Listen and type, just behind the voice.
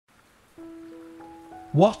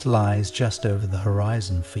What lies just over the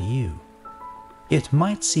horizon for you? It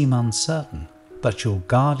might seem uncertain, but your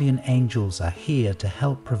guardian angels are here to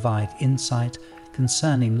help provide insight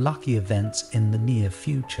concerning lucky events in the near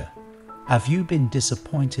future. Have you been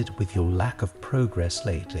disappointed with your lack of progress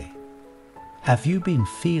lately? Have you been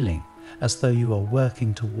feeling as though you are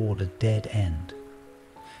working toward a dead end?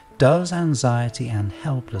 Does anxiety and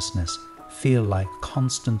helplessness feel like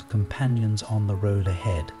constant companions on the road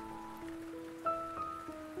ahead?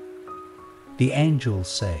 The angels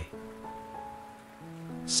say,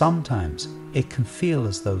 sometimes it can feel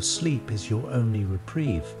as though sleep is your only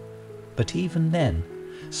reprieve, but even then,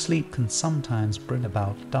 sleep can sometimes bring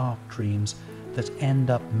about dark dreams that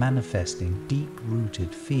end up manifesting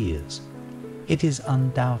deep-rooted fears. It is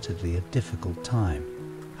undoubtedly a difficult time,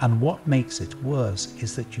 and what makes it worse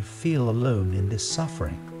is that you feel alone in this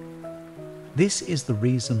suffering. This is the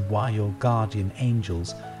reason why your guardian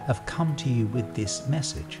angels have come to you with this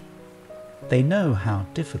message. They know how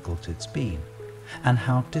difficult it's been, and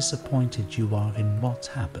how disappointed you are in what's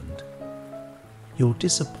happened. You're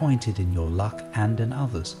disappointed in your luck and in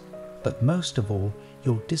others, but most of all,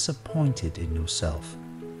 you're disappointed in yourself.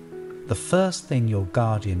 The first thing your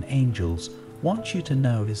guardian angels want you to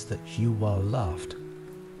know is that you are loved.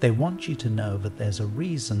 They want you to know that there's a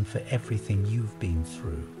reason for everything you've been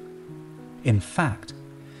through. In fact,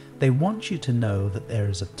 they want you to know that there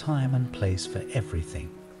is a time and place for everything,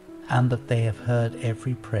 and that they have heard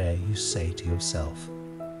every prayer you say to yourself.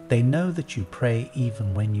 They know that you pray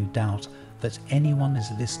even when you doubt that anyone is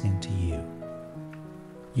listening to you.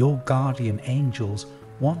 Your guardian angels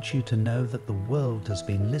want you to know that the world has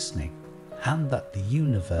been listening and that the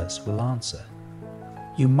universe will answer.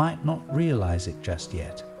 You might not realize it just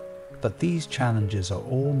yet, but these challenges are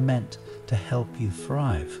all meant to help you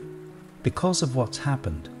thrive. Because of what's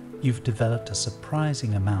happened, you've developed a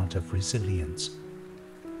surprising amount of resilience.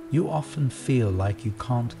 You often feel like you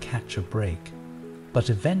can't catch a break, but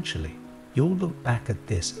eventually you'll look back at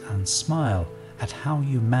this and smile at how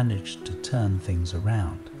you managed to turn things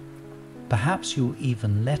around. Perhaps you'll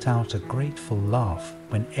even let out a grateful laugh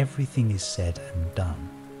when everything is said and done.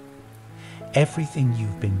 Everything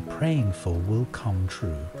you've been praying for will come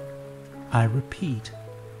true. I repeat,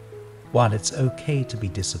 while it's okay to be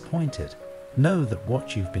disappointed, know that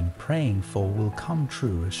what you've been praying for will come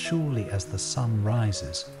true as surely as the sun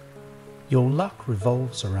rises. Your luck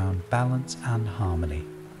revolves around balance and harmony,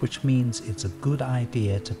 which means it's a good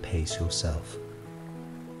idea to pace yourself.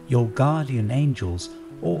 Your guardian angels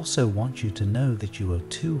also want you to know that you are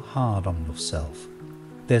too hard on yourself.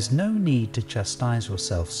 There's no need to chastise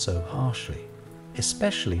yourself so harshly,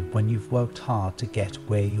 especially when you've worked hard to get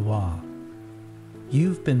where you are.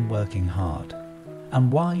 You've been working hard,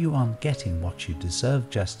 and while you aren't getting what you deserve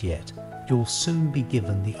just yet, you'll soon be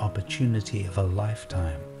given the opportunity of a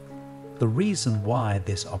lifetime. The reason why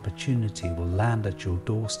this opportunity will land at your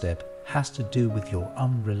doorstep has to do with your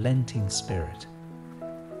unrelenting spirit.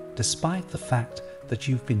 Despite the fact that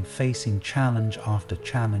you've been facing challenge after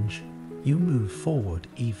challenge, you move forward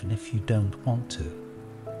even if you don't want to.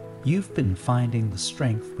 You've been finding the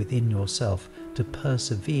strength within yourself to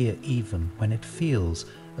persevere even when it feels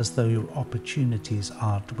as though your opportunities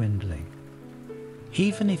are dwindling.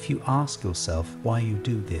 Even if you ask yourself why you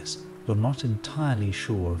do this, you're not entirely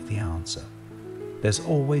sure of the answer. There's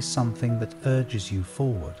always something that urges you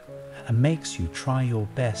forward and makes you try your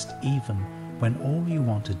best even when all you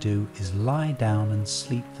want to do is lie down and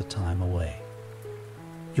sleep the time away.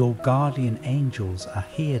 Your guardian angels are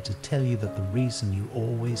here to tell you that the reason you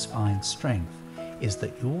always find strength is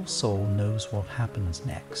that your soul knows what happens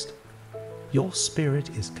next. Your spirit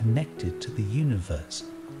is connected to the universe,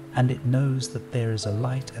 and it knows that there is a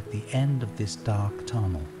light at the end of this dark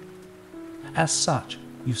tunnel. As such,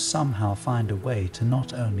 you somehow find a way to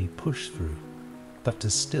not only push through, but to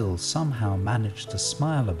still somehow manage to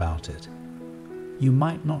smile about it. You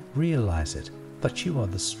might not realize it, but you are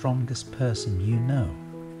the strongest person you know.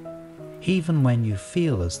 Even when you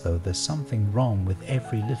feel as though there's something wrong with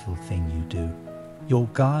every little thing you do, your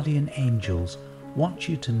guardian angels want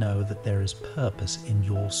you to know that there is purpose in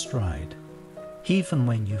your stride. Even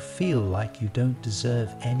when you feel like you don't deserve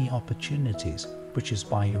any opportunities, which is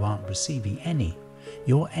why you aren't receiving any,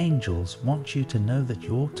 your angels want you to know that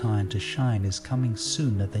your time to shine is coming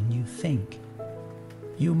sooner than you think.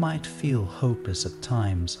 You might feel hopeless at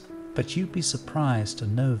times, but you'd be surprised to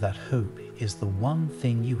know that hope is the one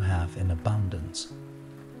thing you have in abundance.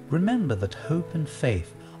 Remember that hope and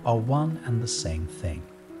faith are one and the same thing.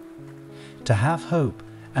 To have hope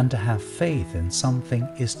and to have faith in something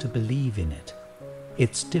is to believe in it.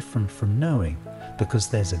 It's different from knowing, because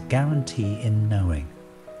there's a guarantee in knowing.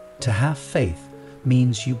 To have faith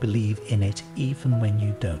means you believe in it even when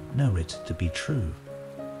you don't know it to be true.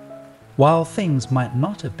 While things might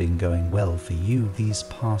not have been going well for you these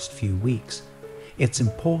past few weeks, it's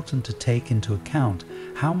important to take into account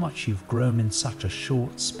how much you've grown in such a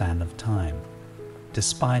short span of time.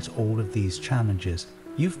 Despite all of these challenges,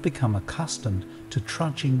 you've become accustomed to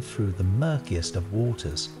trudging through the murkiest of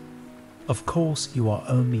waters. Of course, you are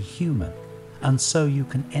only human, and so you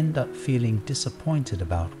can end up feeling disappointed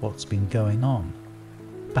about what's been going on.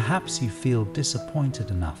 Perhaps you feel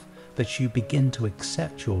disappointed enough that you begin to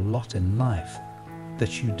accept your lot in life,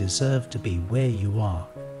 that you deserve to be where you are.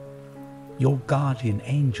 Your guardian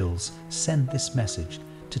angels send this message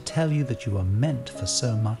to tell you that you are meant for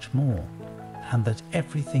so much more, and that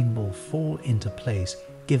everything will fall into place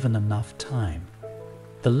given enough time.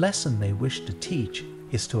 The lesson they wish to teach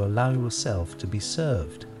is to allow yourself to be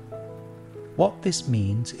served. What this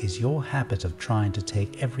means is your habit of trying to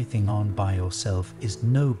take everything on by yourself is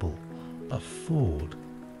noble, but flawed.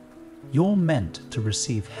 You're meant to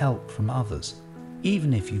receive help from others,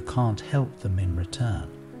 even if you can't help them in return.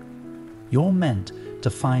 You're meant to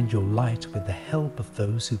find your light with the help of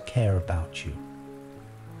those who care about you.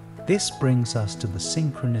 This brings us to the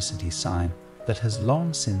synchronicity sign that has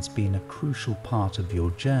long since been a crucial part of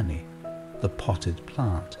your journey, the potted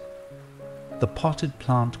plant. The potted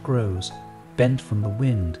plant grows, bent from the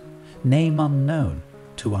wind, name unknown,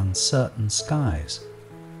 to uncertain skies.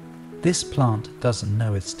 This plant doesn't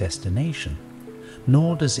know its destination,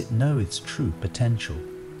 nor does it know its true potential.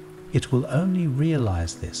 It will only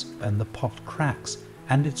realize this when the pot cracks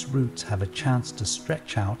and its roots have a chance to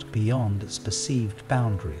stretch out beyond its perceived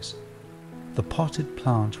boundaries. The potted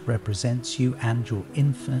plant represents you and your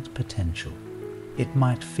infinite potential. It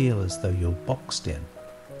might feel as though you're boxed in,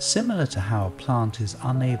 similar to how a plant is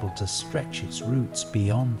unable to stretch its roots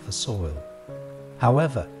beyond the soil.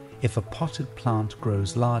 However, if a potted plant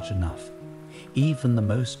grows large enough, even the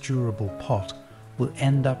most durable pot will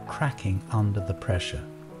end up cracking under the pressure.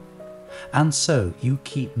 And so you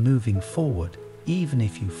keep moving forward even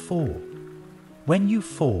if you fall. When you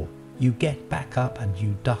fall, you get back up and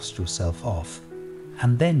you dust yourself off,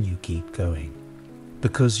 and then you keep going.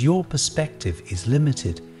 Because your perspective is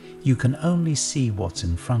limited, you can only see what's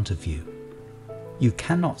in front of you. You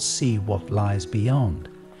cannot see what lies beyond,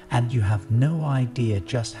 and you have no idea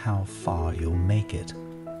just how far you'll make it.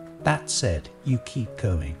 That said, you keep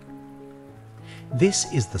going.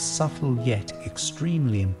 This is the subtle yet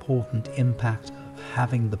extremely important impact of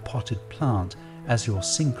having the potted plant as your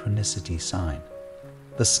synchronicity sign.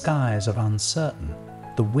 The skies are uncertain,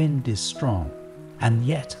 the wind is strong, and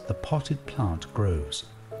yet the potted plant grows.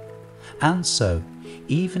 And so,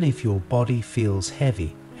 even if your body feels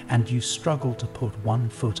heavy and you struggle to put one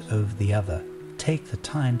foot over the other, take the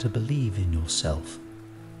time to believe in yourself.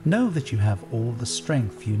 Know that you have all the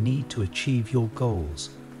strength you need to achieve your goals,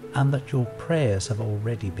 and that your prayers have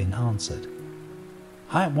already been answered.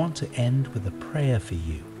 I want to end with a prayer for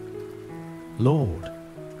you. Lord,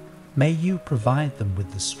 may you provide them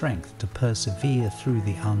with the strength to persevere through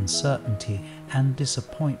the uncertainty and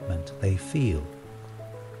disappointment they feel.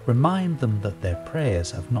 Remind them that their prayers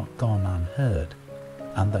have not gone unheard,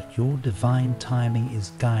 and that your divine timing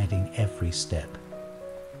is guiding every step.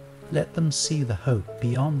 Let them see the hope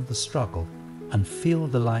beyond the struggle and feel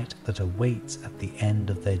the light that awaits at the end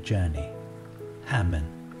of their journey. Amen.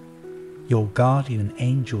 Your guardian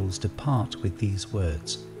angels depart with these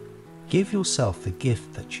words. Give yourself the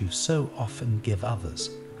gift that you so often give others.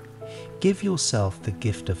 Give yourself the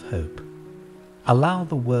gift of hope. Allow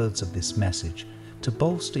the words of this message to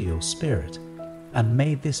bolster your spirit, and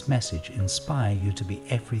may this message inspire you to be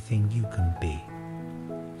everything you can be.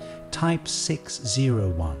 Type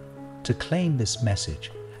 601 to claim this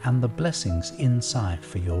message and the blessings inside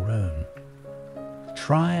for your own.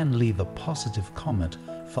 Try and leave a positive comment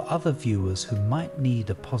for other viewers who might need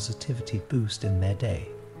a positivity boost in their day.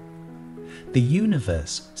 The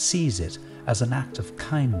universe sees it as an act of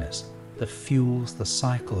kindness that fuels the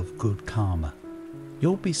cycle of good karma.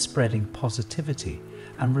 You'll be spreading positivity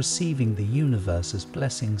and receiving the universe's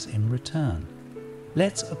blessings in return.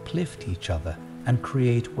 Let's uplift each other and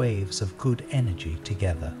create waves of good energy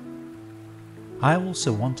together. I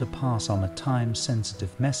also want to pass on a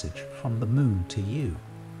time-sensitive message from the moon to you,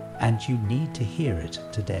 and you need to hear it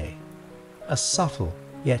today. A subtle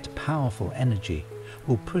yet powerful energy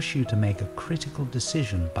will push you to make a critical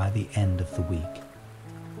decision by the end of the week.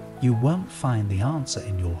 You won't find the answer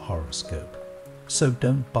in your horoscope, so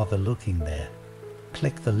don't bother looking there.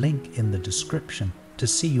 Click the link in the description to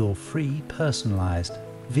see your free personalized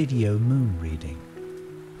video moon reading.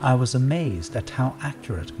 I was amazed at how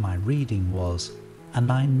accurate my reading was.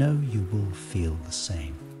 and I know you will feel the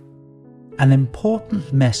same. An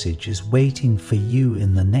important message is waiting for you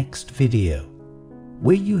in the next video.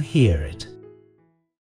 Will you hear it?